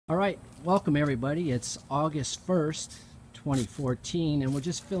All right, welcome everybody. It's August 1st, 2014, and we're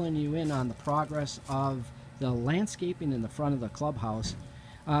just filling you in on the progress of the landscaping in the front of the clubhouse.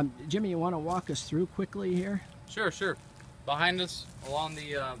 Jimmy, you want to walk us through quickly here? Sure. Behind us, along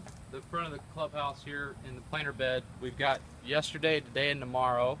the front of the clubhouse here in the planter bed, we've got yesterday, today, and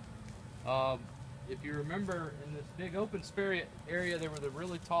tomorrow. If you remember, in this big open area, there were the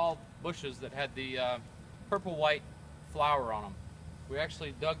really tall bushes that had the purple-white flower on them. We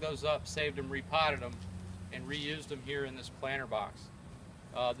actually dug those up, saved them, repotted them, and reused them here in this planter box.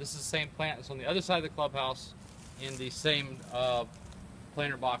 This is the same plant that's on the other side of the clubhouse in the same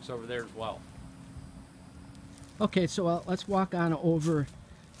planter box over there as well. Okay, so let's walk on over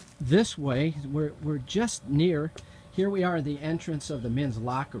this way. We're just near. Here we are at the entrance of the men's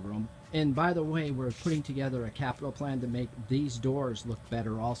locker room. And by the way, we're putting together a capital plan to make these doors look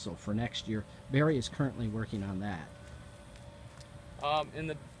better also for next year. Barry is currently working on that. In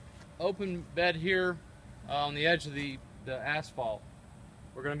the open bed here on the edge of the asphalt,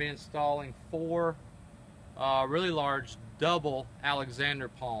 we're going to be installing 4 really large double Alexander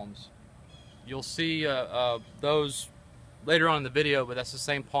palms. You'll see those later on in the video, but that's the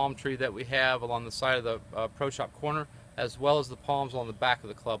same palm tree that we have along the side of the pro shop corner, as well as the palms on the back of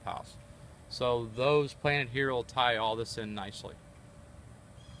the clubhouse. So those planted here will tie all this in nicely.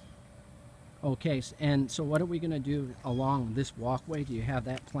 Okay, and so what are we going to do along this walkway? Do you have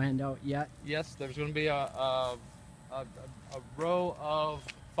that planned out yet? Yes, there's going to be a row of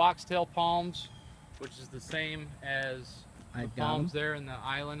foxtail palms, which is the same as the palms there in the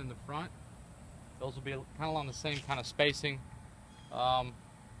island in the front. Those will be kind of along the same kind of spacing.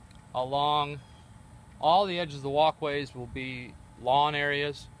 Along all the edges of the walkways will be lawn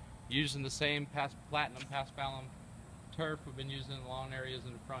areas using the same platinum paspalum turf we've been using in the lawn areas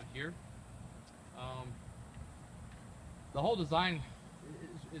in the front here. The whole design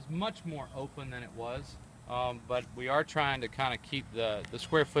is much more open than it was, but we are trying to kind of keep the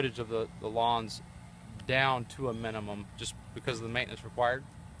square footage of the lawns down to a minimum just because of the maintenance required.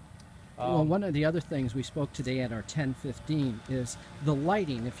 Well, one of the other things we spoke today at our 10:15 is the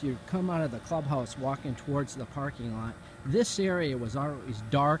lighting. If you come out of the clubhouse walking towards the parking lot, this area was always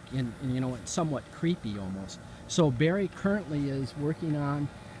dark and you know, somewhat creepy almost. So Barry currently is working on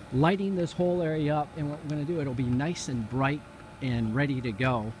lighting this whole area up, and what we're going to do, it'll be nice and bright and ready to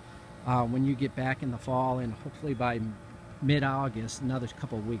go when you get back in the fall, and hopefully by mid-August, another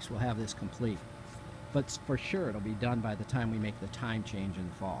couple of weeks, we'll have this complete. But for sure it'll be done by the time we make the time change in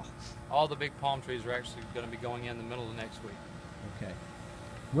the fall. All the big palm trees are actually going to be going in the middle of next week. Okay.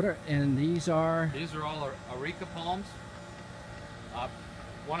 And these are? These are all areca palms.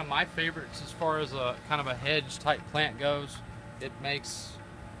 One of my favorites as far as a kind of a hedge type plant goes. It makes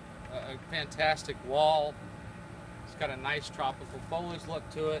a fantastic wall. It's got a nice tropical foliage look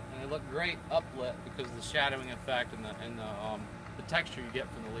to it, and it looked great uplit because of the shadowing effect and the texture you get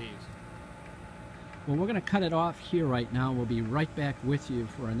from the leaves. Well, we're going to cut it off here right now. We'll be right back with you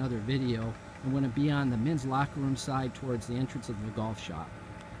for another video. I'm going to be on the men's locker room side towards the entrance of the golf shop.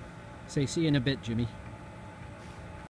 Say, see you in a bit, Jimmy.